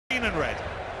green and red.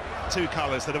 Two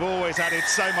colours that have always added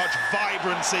so much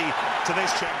vibrancy to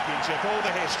this championship. All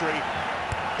the history,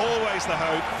 always the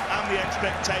hope and the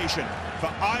expectation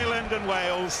for Ireland and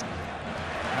Wales.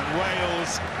 And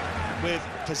Wales with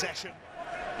possession.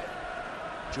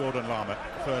 Jordan Lama,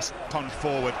 first punch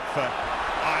forward for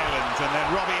Ireland, and then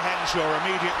Robbie Henshaw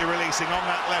immediately releasing on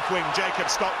that left wing. Jacob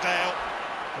Stockdale,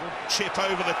 little chip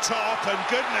over the top, and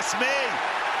goodness me,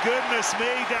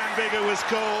 Dan Biggar was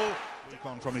called.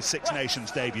 On from his Six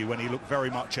Nations debut when he looked very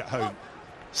much at home.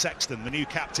 Sexton, the new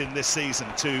captain this season,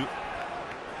 to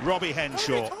Robbie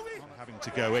Henshaw, having to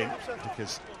go in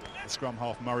because the scrum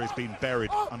half Murray's been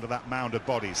buried under that mound of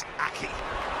bodies. Aki,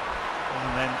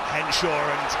 and then Henshaw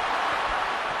and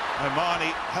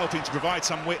Omani helping to provide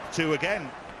some width to again.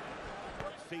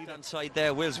 Feed inside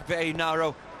there, Will's very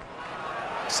narrow.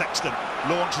 Sexton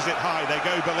launches it high, they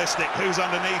go ballistic. Who's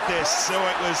underneath this? So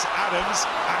it was Adams,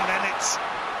 and then it's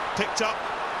picked up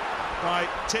by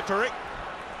Tipperick.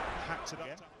 Hacked it up.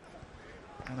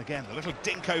 And again, a little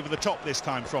dink over the top this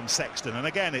time from Sexton. And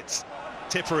again, it's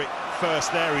Tipperick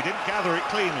first there. He didn't gather it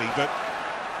cleanly, but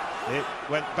it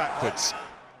went backwards.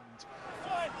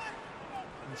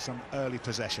 And some early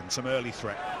possession, some early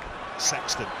threat.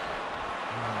 Sexton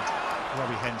and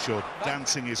Robbie Henshaw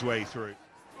dancing his way through.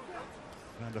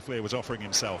 Van der Fleer was offering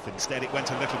himself. Instead, it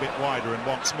went a little bit wider, and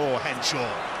once more Henshaw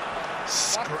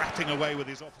scrapping away with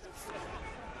his offense.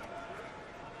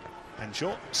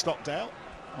 Henshaw, Stockdale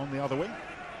on the other wing,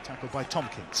 tackled by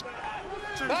Tompkins.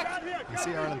 You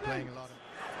see Ireland playing a lot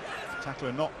of...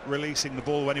 Tackler not releasing the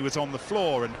ball when he was on the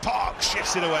floor, and Park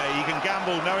shifts it away. He can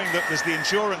gamble knowing that there's the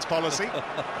insurance policy.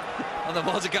 And there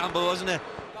was a gamble, wasn't it?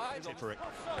 Tipperick.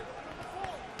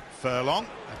 Furlong,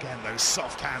 again those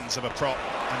soft hands of a prop,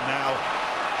 and now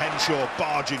Henshaw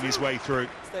barging his way through.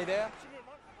 Stay there.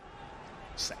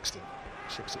 Sexton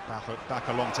ships it back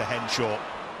along to Henshaw.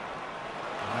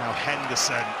 And now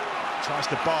Henderson tries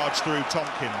to barge through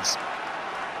Tompkins.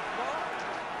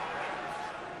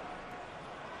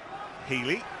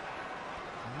 Healy.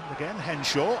 And again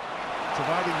Henshaw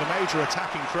providing the major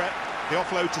attacking threat. The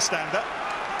offload to Stander.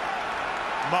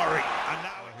 Murray. And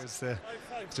now here's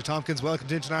Mr. Tompkins. Welcome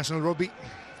to international rugby.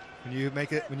 When you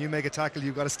make a tackle,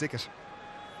 you've got to stick it.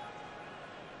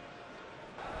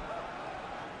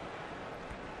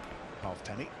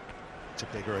 Halfpenny to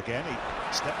Biggar again. He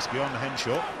steps beyond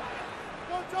Henshaw.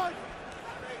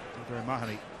 Biggar and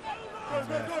Mahoney.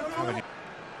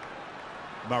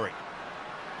 Murray.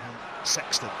 And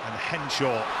Sexton and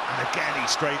Henshaw. And again he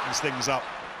straightens things up.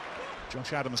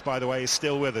 Josh Adams, by the way, is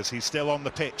still with us. He's still on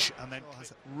the pitch. And then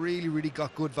has really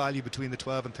got good value between the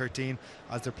 12 and 13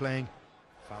 as they're playing.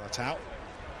 Faletau,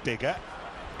 Biggar,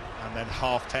 and then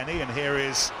Halfpenny. And here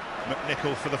is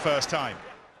McNichol for the first time.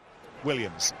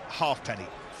 Williams, Halfpenny,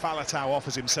 Faletau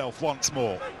offers himself once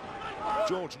more.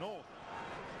 George North,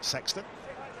 Sexton,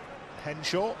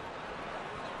 Henshaw,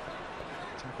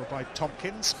 tackled by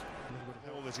Tompkins,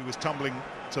 as he was tumbling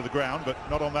to the ground, but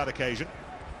not on that occasion.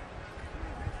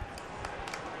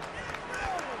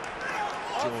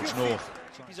 George North.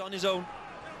 He's on his own.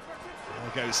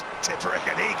 There goes Tipperick,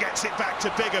 and he gets it back to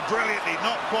Biggar brilliantly,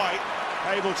 not quite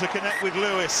able to connect with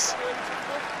Lewis.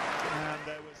 And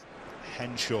there was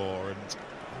Henshaw, and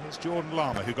here's Jordan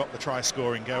Lama who got the try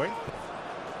scoring going.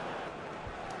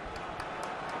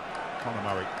 Conor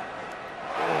Murray.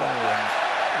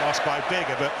 Oh, lost by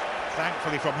Biggar, but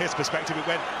thankfully from his perspective it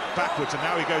went backwards, and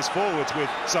now he goes forwards with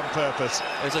some purpose.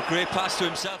 It was a great pass to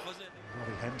himself, wasn't it?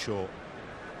 Robbie Henshaw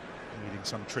needing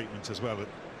some treatment as well at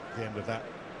the end of that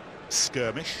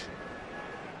skirmish.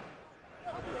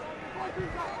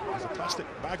 There's a plastic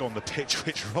bag on the pitch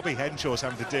which Robbie Henshaw's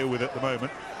having to deal with at the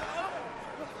moment.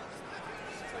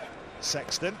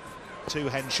 Sexton to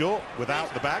Henshaw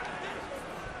without the bag.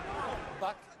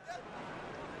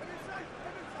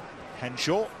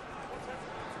 Henshaw.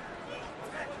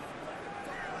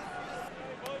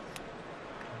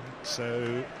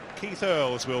 So Keith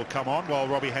Earls will come on while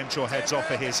Robbie Henshaw heads off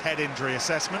for his head injury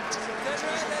assessment.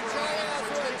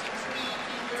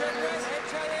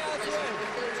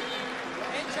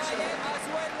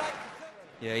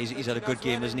 Yeah, he's had a good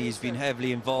game, hasn't he? He's been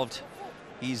heavily involved.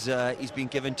 He's been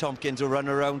giving Tompkins a run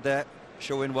around there,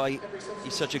 showing why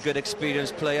he's such a good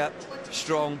experienced player,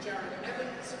 strong.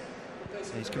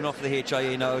 He's coming off the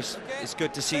HIA now. It's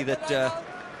good to see that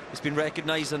it's been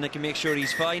recognised and they can make sure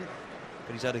he's fine.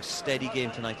 But he's had a steady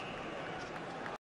game tonight.